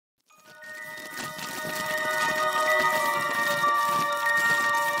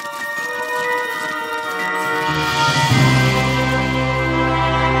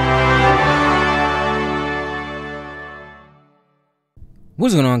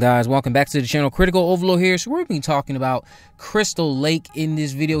What's going on, guys? Welcome back to the channel. Critical Overlord here. So we're going to be talking about Crystal Lake in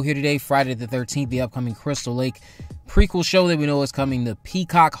this video here today. Friday the 13th, the upcoming Crystal Lake prequel show that we know is coming to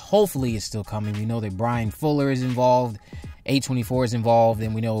Peacock. Hopefully it's still coming. We know that Bryan Fuller is involved, A24 is involved,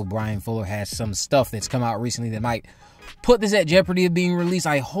 and we know Bryan Fuller has some stuff that's come out recently that might put this at jeopardy of being released.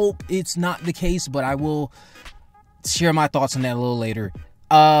 I hope it's not the case, but I will share my thoughts on that a little later.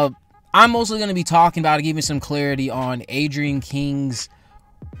 I'm mostly going to be talking about, giving some clarity on Adrienne King's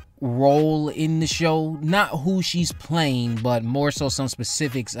role in the show, not who she's playing, but more so some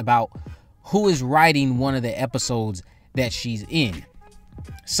specifics about who is writing one of the episodes that she's in.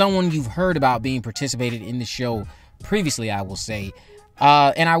 Someone you've heard about being participated in the show previously, I will say.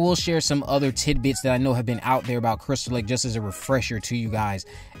 And I will share some other tidbits that I know have been out there about Crystal Lake, just as a refresher to you guys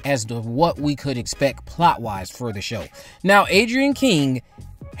as to what we could expect plot-wise for the show. Now, Adrienne King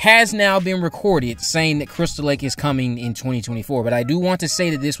has now been recorded saying that Crystal Lake is coming in 2024. But I do want to say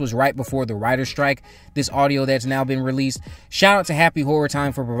that this was right before the writer's strike, this audio that's now been released. Shout out to Happy Horror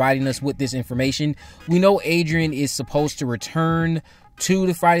Time for providing us with this information. We know Adrienne is supposed to return to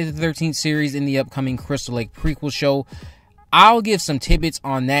the Friday the 13th series in the upcoming Crystal Lake prequel show. I'll give some tidbits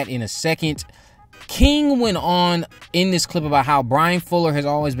on that in a second. King went on in this clip about how Bryan Fuller has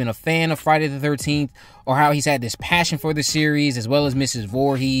always been a fan of Friday the 13th, or how he's had this passion for the series, as well as Mrs.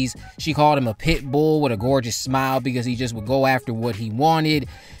 Voorhees. She called him a pit bull with a gorgeous smile because he just would go after what he wanted.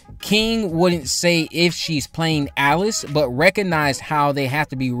 King wouldn't say if she's playing Alice, but recognized how they have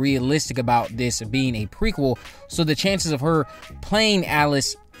to be realistic about this being a prequel, so the chances of her playing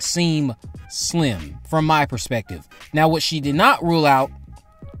Alice seem slim from my perspective. Now, what she did not rule out,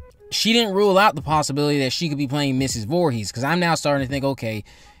 she didn't rule out the possibility that she could be playing Mrs. Voorhees, because I'm now starting to think, okay,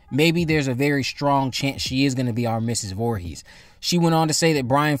 maybe there's a very strong chance she is going to be our Mrs. Voorhees. She went on to say that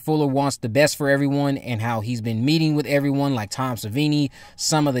Bryan Fuller wants the best for everyone and how he's been meeting with everyone like Tom Savini,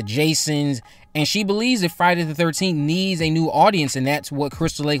 some of the Jasons, and she believes that Friday the 13th needs a new audience, and that's what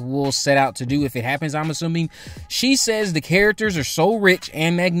Crystal Lake will set out to do if it happens, I'm assuming. She says the characters are so rich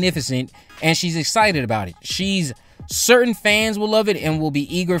and magnificent, and she's excited about it. Certain fans will love it and will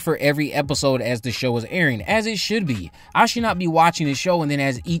be eager for every episode as the show is airing, as it should be. I should not be watching the show and then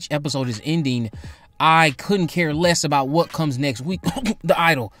as each episode is ending, I couldn't care less about what comes next week. The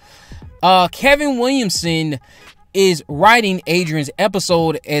Idol. Kevin Williamson is writing Adrienne's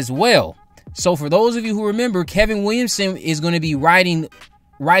episode as well. So for those of you who remember, Kevin Williamson is going to be writing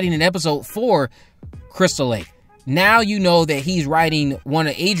an episode for Crystal Lake. Now you know that he's writing one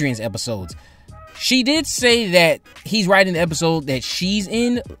of Adrienne's episodes. She did say that he's writing the episode that she's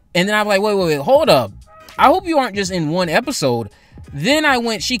in, and then I'm like, wait, hold up. I hope you aren't just in one episode. Then I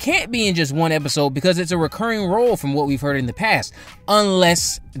went, she can't be in just one episode because it's a recurring role from what we've heard in the past,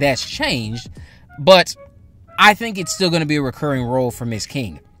 unless that's changed. But I think it's still going to be a recurring role for Miss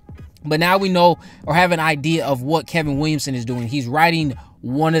King. But now we know, or have an idea of what Kevin Williamson is doing. He's writing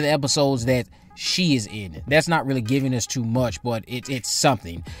one of the episodes that she is in. That's not really giving us too much, but it's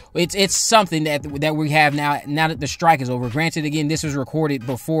something. It's something that we have now that the strike is over. Granted, again, this was recorded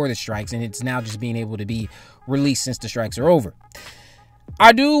before the strikes, and it's now just being able to be released since the strikes are over.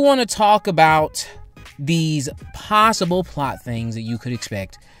 I do want to talk about these possible plot things that you could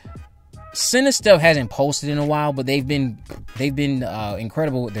expect. Cinestuff hasn't posted in a while, but they've been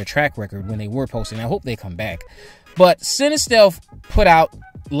incredible with their track record when they were posting. I hope they come back. But Cinestuff put out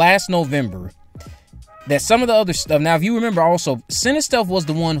last November that some of the other stuff. Now, if you remember, also Cinestuff was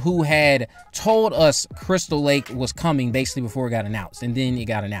the one who had told us Crystal Lake was coming basically before it got announced, and then it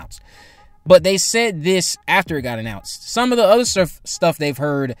got announced. But they said this after it got announced. Some of the other stuff they've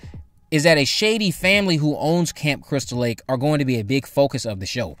heard is that a shady family who owns Camp Crystal Lake are going to be a big focus of the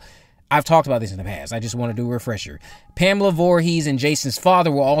show. I've talked about this in the past. I just want to do a refresher. Pamela Voorhees and Jason's father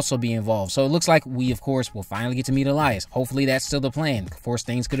will also be involved. So it looks like we, of course, will finally get to meet Elias. Hopefully that's still the plan. Of course,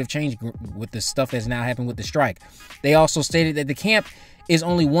 things could have changed with the stuff that's now happened with the strike. They also stated that the camp is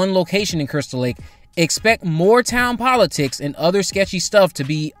only one location in Crystal Lake. Expect more town politics and other sketchy stuff to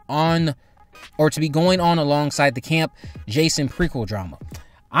be on, or to be going on alongside the Camp Jason prequel drama.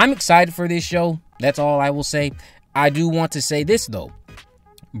 I'm excited for this show. That's all I will say. I do want to say this, though.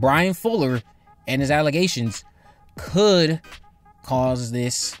 Bryan Fuller and his allegations could cause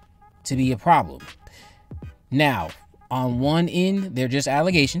this to be a problem. Now, on one end, they're just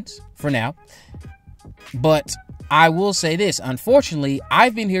allegations for now. But I will say this. Unfortunately,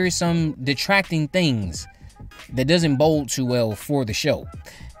 I've been hearing some detracting things that doesn't bode too well for the show,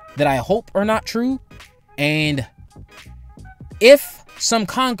 that I hope are not true. And if some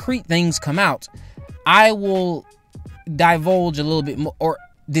concrete things come out, I will divulge a little bit more, or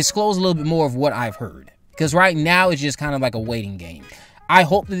disclose a little bit more of what I've heard. Because right now it's just kind of like a waiting game. I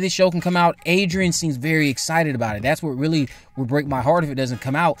hope that this show can come out. Adrienne seems very excited about it. That's what really would break my heart if it doesn't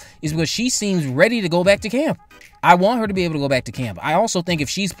come out, is because she seems ready to go back to camp. I want her to be able to go back to camp. I also think if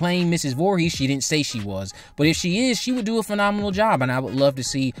she's playing Mrs. Voorhees, she didn't say she was, but if she is, she would do a phenomenal job, and I would love to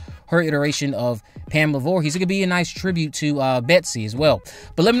see her iteration of Pamela Voorhees. It could be a nice tribute to Betsy as well.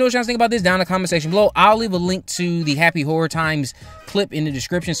 But let me know what you guys think about this down in the comment section below. I'll leave a link to the Happy Horror Times clip in the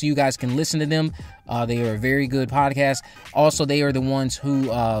description so you guys can listen to them. They are a very good podcast. Also, they are the ones who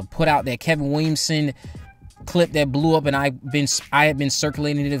put out that Kevin Williamson clip that blew up, and I have been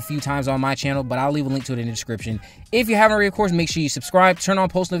circulating it a few times on my channel, but I'll leave a link to it in the description. If you haven't already, of course, make sure you subscribe, turn on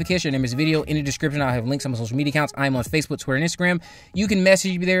post notifications, and there's a video in the description. I'll have links on my social media accounts. I'm on Facebook, Twitter, and Instagram. You can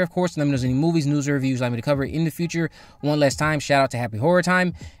message me there, of course, let me know if there's any movies, news, or reviews you'd like me to cover in the future. One last time, shout out to Happy Horror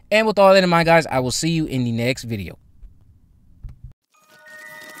Time. And with all that in mind, guys, I will see you in the next video.